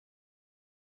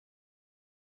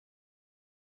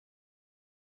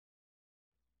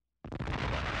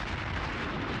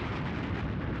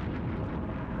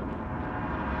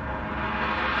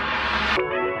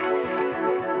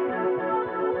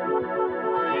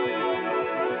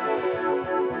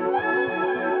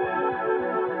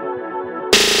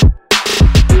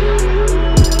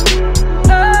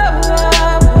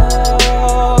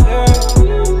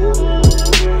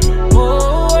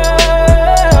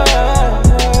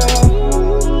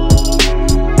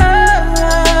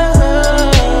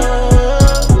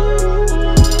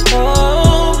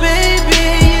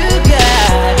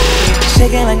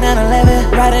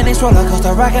roller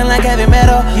coaster, rocking like heavy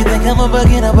metal. You think I'm a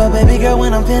beginner, but baby girl,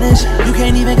 when I'm finished, you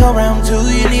can't even go round two,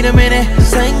 you need a minute.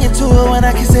 Saying it to her when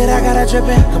I kiss it, I got her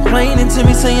dripping. Complaining to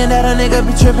me, saying that a nigga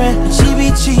be tripping. And she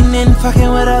be cheating and fucking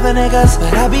with other niggas,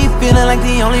 but I be feeling like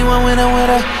the only one with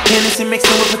her. Hennessy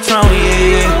mixing with Patron,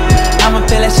 yeah. I'ma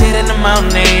feel that shit in the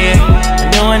morning, yeah. I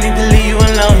know I need to leave you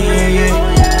alone, yeah, yeah.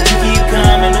 You keep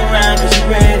coming around cause you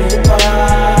ready to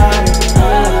party.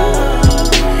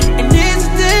 And it's a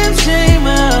damn shame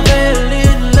I fell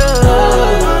in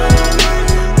love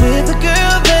with a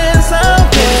girl that's so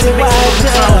pretty white,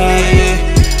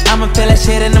 yeah. I'ma feel that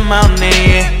shit in the morning,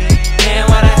 yeah. Man,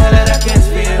 why the hell did I catch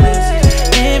feelings?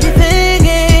 Everything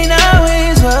ain't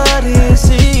always what it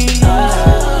seems.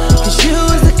 Cause you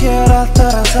was the girl I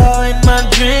thought I saw in my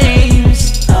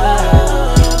dreams.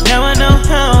 Now I know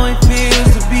how it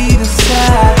feels to be the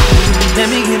side. Let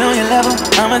me get on your level.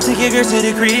 I'ma take your girl to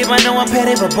the crib. I know I'm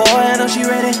petty, but boy, I know she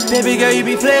ready. Baby girl, you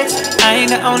be flex. I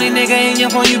ain't the only nigga in your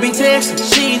phone, you be texting.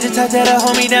 She ain't the type that'll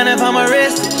hold me down if I'm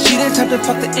arrested. She the type to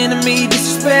fuck the enemy,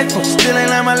 disrespectful. Still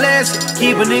ain't like my lesson.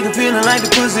 Keep a nigga feeling like the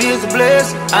pussy is a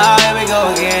blessing. Ah, here we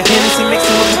go again. Hennessy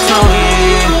mixing with Patron,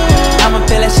 yeah. I'ma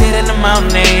feel that shit in the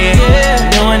morning, yeah.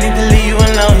 Know I need to leave you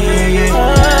alone, yeah, yeah.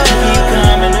 You keep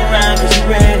coming around cause you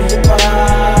ready to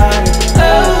party.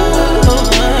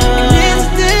 And it's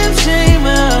a damn shame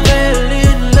I fell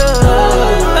in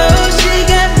love. Oh, she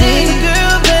got me, the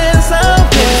girl that's so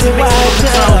pretty white,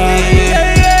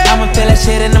 yeah. I'ma feel that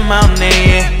shit in the morning,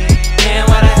 yeah. Man,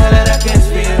 why the hell did I catch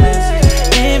feelings?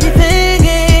 Everything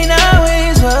ain't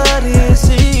always what it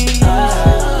seems.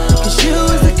 Cause you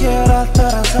was the girl I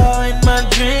thought I saw in my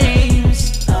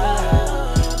dreams.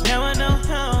 Now I know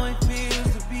how it feels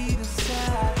to be the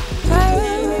side. Oh,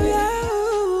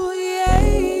 yeah.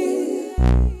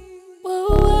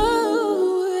 Whoa,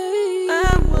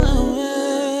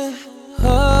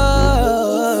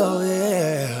 oh,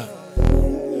 yeah.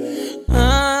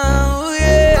 Oh,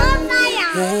 yeah.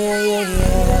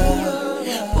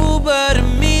 Uber to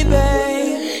me,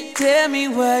 babe. Tell me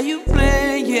why you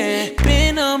playing, yeah.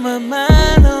 Been on my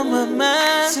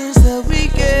mind since the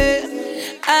weekend.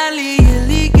 I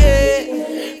leak,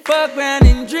 fuck around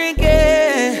and drink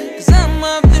it. Cause I'm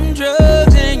off them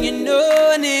drugs and you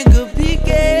know a nigga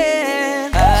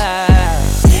peeking.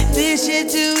 This shit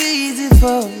too easy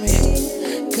for me.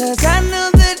 Cause I know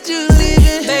that you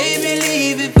leaving, baby,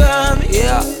 leave it for me,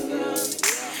 yeah.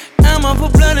 I'm off a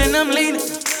blunt and I'm leaning.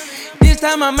 This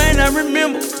time I may not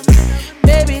remember.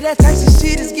 Baby, that type of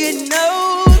shit is getting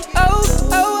old.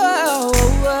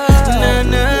 Nah,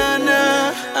 nah,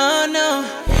 nah, oh no.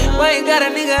 Why you got a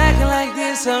nigga acting like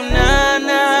this? Oh nah,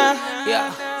 nah,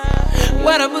 yeah.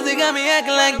 Why the pussy got me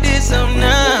acting like this? Oh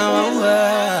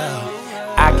nah,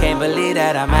 I can't believe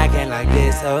that I'm acting like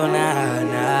this. Oh nah,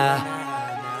 nah.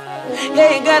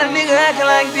 Yeah, you got a nigga acting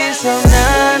like this. Oh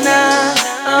nah, nah,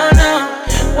 oh no.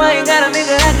 Why you got a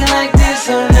nigga acting like this?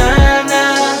 Oh nah,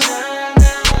 nah.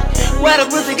 Why the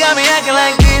pussy got me acting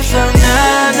like this? Oh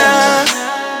nah, nah.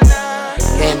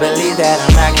 Can't believe that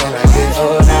I'm acting like this.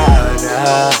 Oh nah,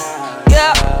 nah.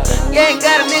 Yeah, you ain't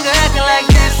got a nigga acting like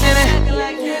this in it.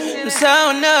 I'm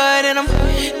so annoyed and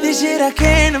this shit I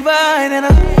can't avoid. And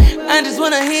I just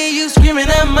wanna hear you screaming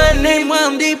out my name while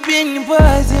I'm deep in your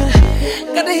poison.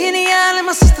 Got the Henny all in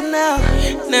my system now.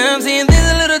 Now I'm seeing things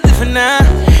a little different now.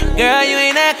 Girl, you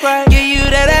ain't act right, yeah, you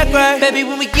that act right. Baby,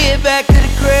 when we get back to the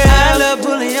crib, I love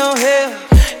pulling your hair.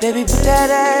 Baby, put that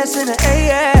ass in the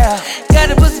air. Got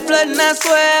the pussy flooding, I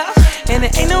swear. And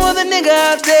there ain't no other nigga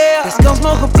out there. Let's go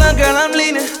smoke a blunt, girl, I'm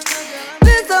leaning.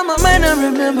 This time I might not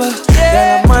remember.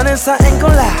 Girl, I'm honest, I ain't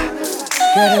gon' lie.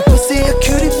 Girl, that pussy a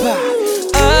cutie pie.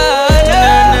 Oh,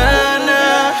 nah, nah,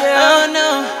 nah, oh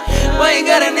no. Why you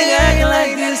got a nigga acting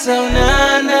like this? Oh,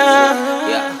 nah, nah,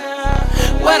 yeah.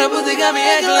 Why the pussy got me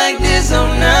acting like this? Oh,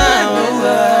 nah,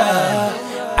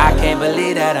 I can't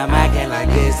believe that I'm acting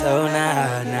like this. Oh,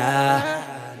 nah, nah.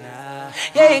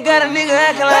 Yeah, you got a nigga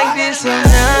acting like this. Oh,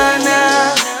 nah,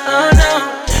 nah, oh,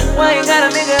 no. Why you got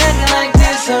a nigga acting like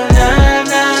this? Oh, nah,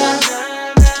 nah.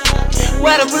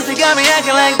 Why the pussy got me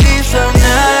acting like this? Oh,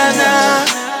 nah, nah.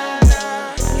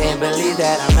 Can't believe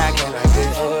that I'm acting like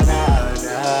this. Oh, nah,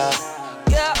 nah.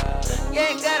 Yeah, you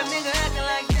ain't got a nigga acting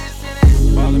like this.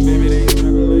 Ballin', baby, they ain't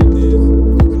never like this.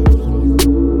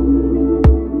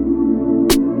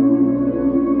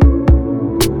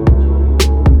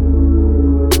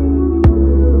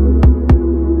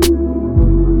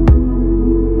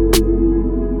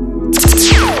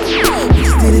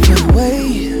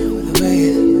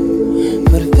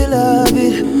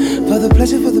 For the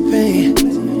pleasure, for the pain.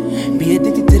 Be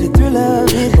addicted to the thrill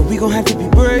of it. But we gon' have to be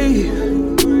brave.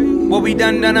 What we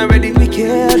done already, we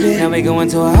killed it. Now we going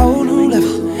to a whole new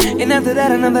level. And after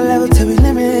that, another level till we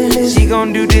limitless. She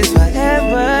gon' do this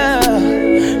forever.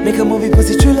 Make a movie,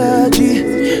 pussy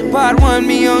trilogy. Part 1,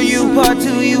 me on you. Part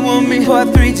 2, you on me.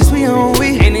 Part 3, just we on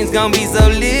we. And it's gon' be so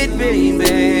lit, baby.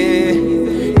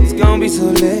 It's gon' be so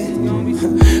lit.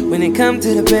 When it come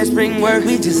to the bed spring work,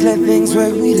 we just let things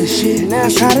work, we the shit. And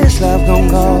that's how this love gon'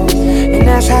 go. And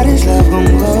that's how this love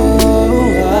gon' go.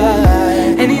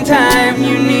 Anytime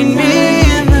you need me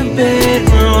in the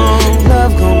bedroom,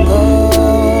 love gon' go.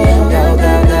 Go,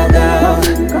 go, go, go.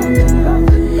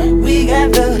 We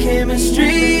got the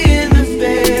chemistry in the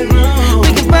bedroom.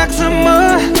 We can fuck some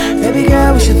more. Baby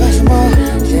girl, we should fuck some more.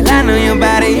 Till I know your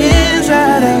body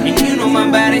inside out, and you know my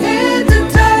body head to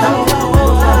toe.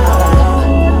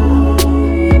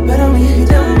 But only if you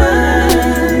don't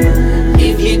mind.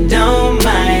 If you don't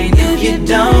mind, if you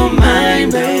don't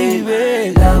mind,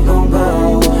 baby, love gon'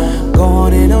 go. Go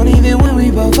on and on even when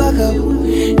we both fuck up.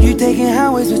 You taking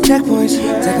highways with checkpoints.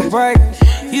 Take a break.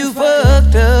 You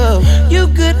fucked up. You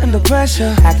good under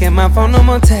pressure. I get my phone, no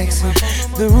more texting.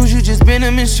 The rules you just been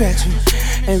them and stretching.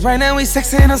 And right now we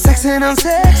sexing, I'm sexing, I'm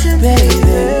sexing, baby.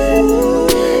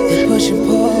 That push and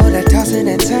pull, that tossing,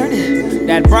 that turning,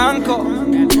 that Bronco,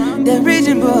 that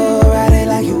region bull, ride it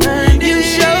like you earned it. You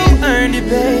sure earned it,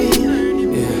 babe.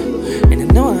 Yeah, and I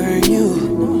know I earned you.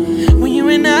 When you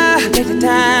and I take the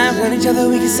time with each other,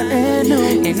 we get something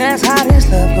new. And that's how this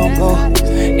love gon' go.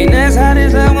 And that's how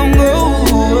this love gon' go.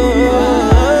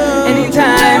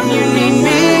 Anytime you need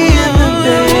me in the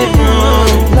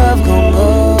bedroom, love gon' go.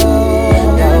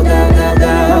 Go, go, go,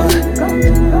 go.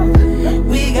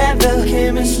 We got the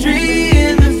chemistry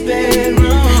in the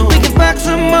bedroom. We can fuck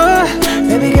some more.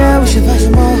 Baby girl, we should fuck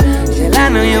some more. Till I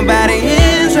know your body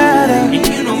inside out, and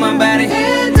you know my body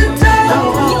head to toe.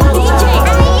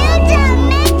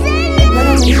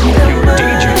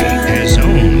 DJ has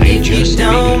only just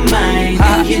don't mind,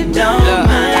 if you don't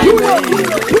mind.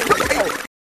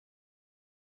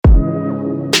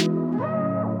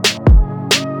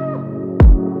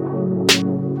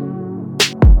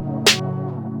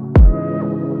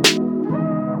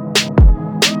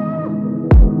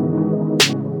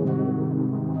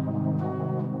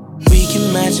 We can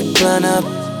match a blunt up,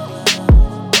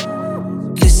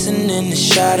 listening to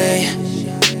Sade.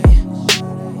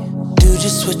 Do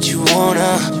just what you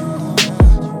wanna.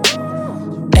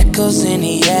 Echoes in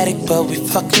the attic, but we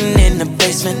fucking in the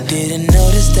basement. Didn't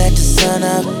notice that the sun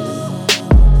up.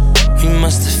 We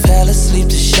must have fell asleep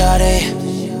to Sade.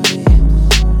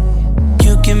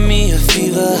 You give me a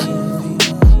fever.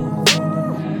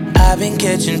 I've been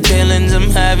catching feelings, I'm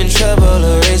having trouble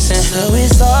erasing. So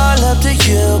it's all up to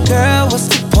you, girl. What's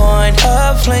the point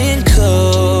of playing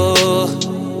cool?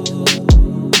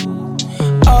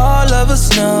 All of us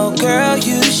know, girl,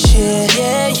 you the shit,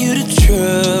 yeah, you the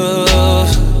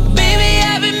truth. Baby,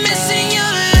 I've been missing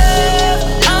your love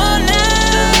all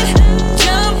night.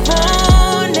 Jump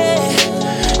on it,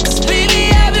 'cause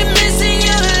baby, I've been missing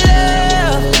your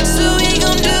love. So we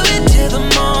gon' do it till the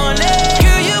morning.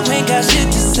 Girl, you ain't got shit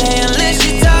to say unless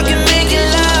you talk and make it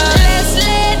loud. Let's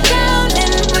lay down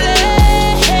and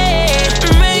play,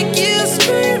 make you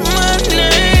scream my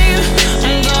name.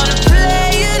 I'm gonna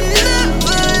play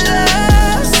another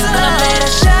love song. I'm made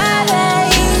of Sade,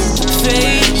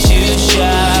 fade you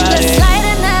Sade. Let's light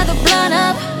another blunt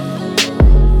up,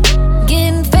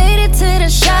 getting faded to the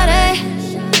Sade.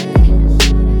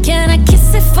 Can I kiss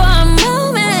it for a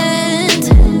moment?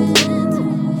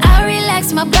 I relax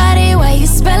my body while you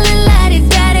spelling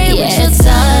la-di-da-di. Yeah, it's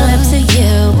all up to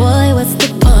you, boy. What's the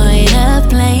point of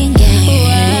playing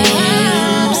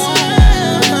games?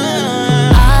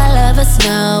 All of us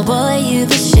know, boy, you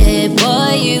the shit,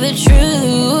 boy, you the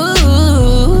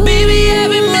truth. Baby, I've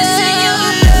been missing your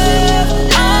love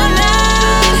all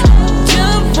night.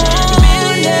 Jump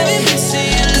on it,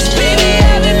 'cause baby,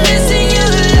 I've been missing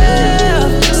your love.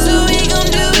 So we gon'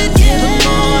 do it till the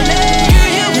morning. Girl,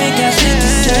 you ain't got shit to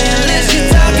say unless you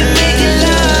talk and make it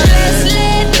loud. Let's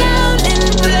lay down and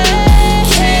play,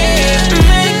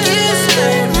 Make you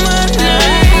scream my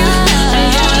name. I'm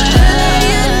gonna play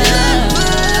another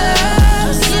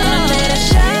love song. I'm made of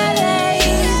Sade,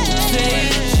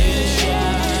 fade you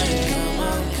Sade. Come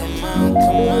on, come on,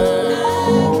 come on.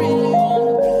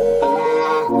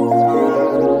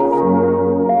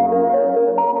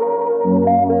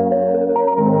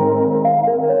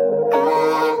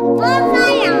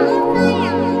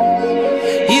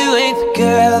 You ain't the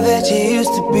girl that you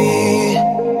used to be.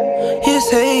 You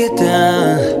say you're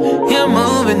done, you're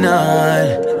moving on.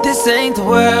 This ain't the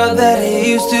world that it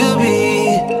used to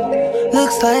be.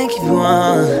 Looks like you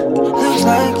won, looks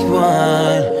like you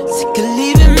won. Sick of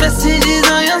leaving messages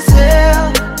on your cell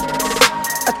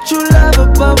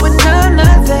but when I'm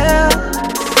not there,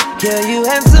 girl, you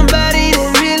have somebody that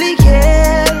really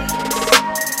cared.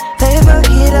 They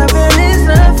forget I really is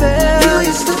not fair. You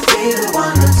used to be the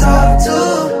one to talk to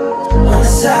on the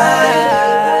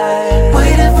side,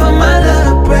 waiting for my love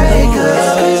to break up.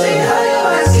 It's crazy how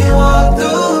your ass can walk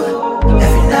through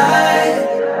every night,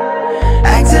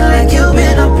 acting like you've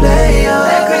been a player.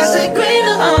 That grass ain't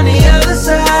greener on the other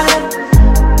side.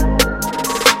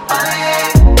 Oh yeah,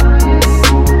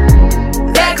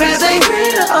 that grass ain't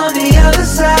greener on the other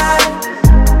side.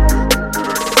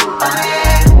 Oh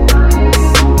yeah,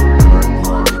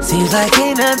 seems like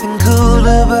ain't nothing cool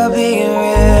about being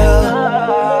real.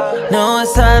 No,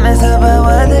 it's honest about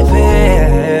what they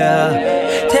feel.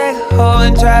 Take a hoe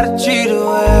and try to treat her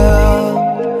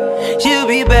well. She'll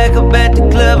be back up at the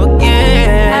club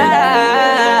again.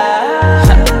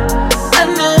 I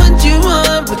know what you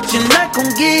want, but you're not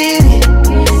gon' get it.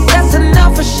 That's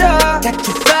enough for sure. Got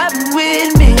you vibing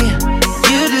with me.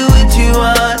 You do what you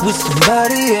want with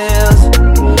somebody else.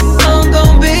 I'm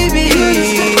gon' baby. You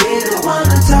used to be the one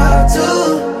to talk to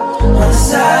on the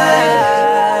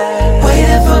side,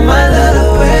 waiting for my love to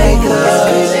break up. It's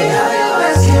crazy how your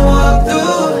ass can walk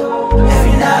through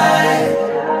every night,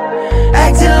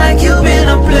 acting like you've been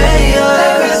a player.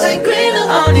 That grass ain't greener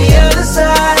on the other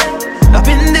side. I've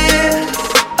been there,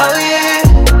 oh yeah,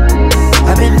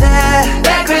 I've been there.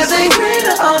 That grass ain't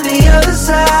greener on the other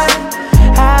side.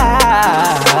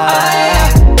 Oh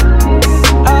yeah,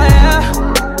 oh yeah.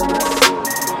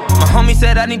 My homie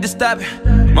said I need to stop it.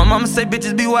 My mama say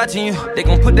bitches be watching you. They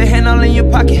gon' put their hand all in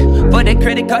your pocket for that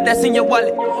credit card that's in your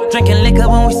wallet. Drinking liquor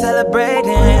when we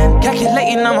celebrating,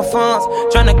 calculating on my funds,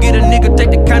 tryna get a nigga take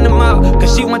the condom out,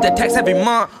 cause she want that tax every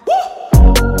month.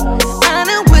 I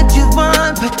know what you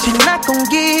want, but you're not gon'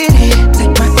 get it.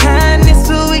 Take my kindness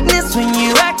for weakness when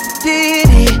you act did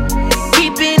it.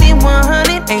 Keeping it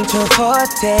 100 ain't your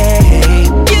forte.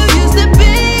 You used to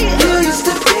be